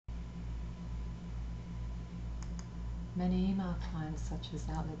Many email clients such as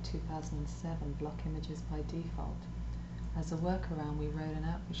Outlook 2007 block images by default. As a workaround, we wrote an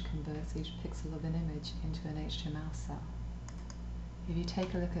app which converts each pixel of an image into an HTML cell. If you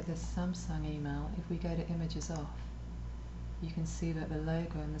take a look at this Samsung email, if we go to Images Off, you can see that the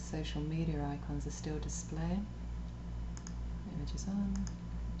logo and the social media icons are still displaying. Images on,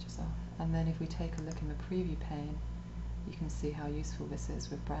 images off. And then if we take a look in the preview pane, you can see how useful this is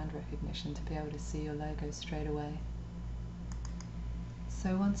with brand recognition to be able to see your logo straight away.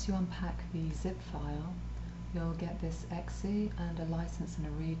 So once you unpack the zip file, you'll get this exe and a license and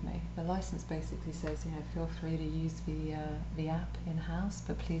a readme. The license basically says, feel free to use the app in-house,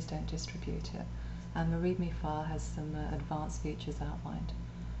 but please don't distribute it. And the readme file has some advanced features outlined.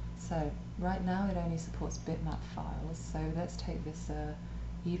 So right now it only supports bitmap files, so let's take this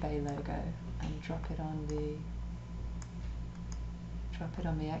eBay logo and drop it on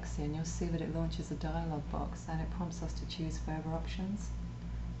the exe, and you'll see that it launches a dialog box and it prompts us to choose further options.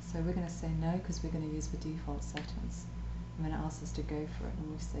 So we're going to say no because we're going to use the default settings. And then it asks us to go for it,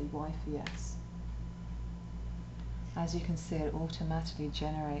 and we say Y for yes. As you can see, it automatically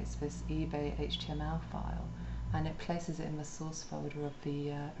generates this eBay HTML file, and it places it in the source folder of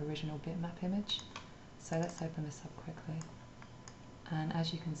the original bitmap image. So let's open this up quickly. And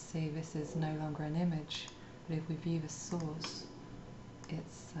as you can see, this is no longer an image, but if we view the source,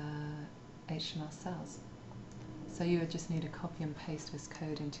 it's HTML cells. So you would just need to copy and paste this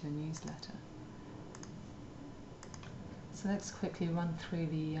code into a newsletter. So let's quickly run through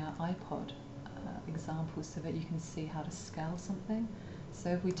the iPod example so that you can see how to scale something. So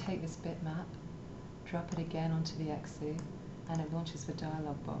if we take this bitmap, drop it again onto the exe, and it launches the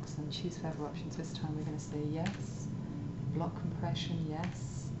dialog box, and choose further options. This time we're going to say yes, block compression,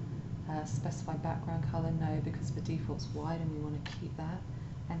 yes, specify background color, no, because the default's white and we want to keep that.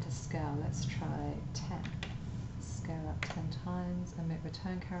 Enter scale, let's try 10. Scale up 10 times, omit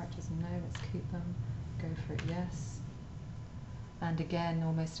return characters, no, let's keep them, go for it, yes. And again,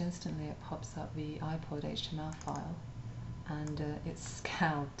 almost instantly it pops up the iPod HTML file, and it's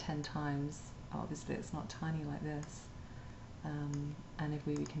scaled 10 times. Obviously it's not tiny like this. And if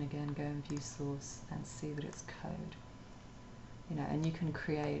we can again go and view source and see that it's code. And you can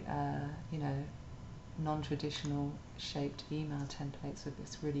create non-traditional shaped email templates with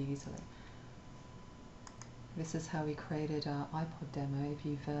this really easily. This is how we created our iPod demo. If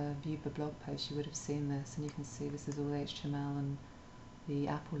you've viewed the blog post, you would have seen this, and you can see this is all HTML, and the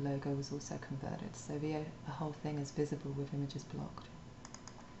Apple logo was also converted. So the whole thing is visible with images blocked.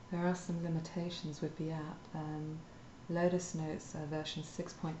 There are some limitations with the app. Lotus Notes version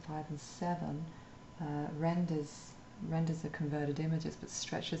 6.5 and 7 renders the converted images but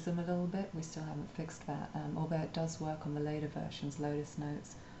stretches them a little bit. We still haven't fixed that, although it does work on the later versions, Lotus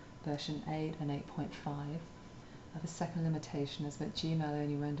Notes version 8 and 8.5. The second limitation is that Gmail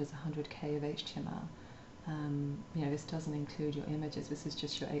only renders 100K of HTML. This doesn't include your images, this is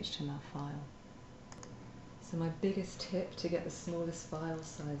just your HTML file. So my biggest tip to get the smallest file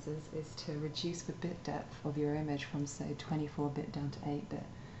sizes is to reduce the bit depth of your image from, say, 24-bit down to 8-bit.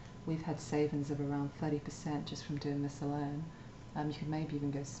 We've had savings of around 30% just from doing this alone. You could maybe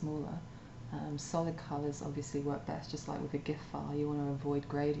even go smaller. Solid colors obviously work best, just like with a GIF file. You want to avoid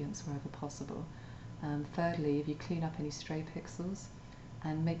gradients wherever possible. Thirdly, if you clean up any stray pixels,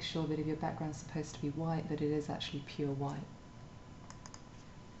 and make sure that if your background is supposed to be white, that it is actually pure white.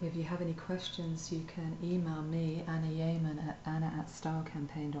 If you have any questions, you can email me, Anna Yeaman, at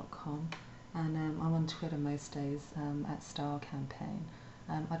anna@stylecampaign.com, and I'm on Twitter most days at STYLECampaign.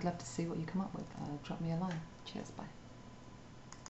 I'd love to see what you come up with. Drop me a line. Cheers, bye.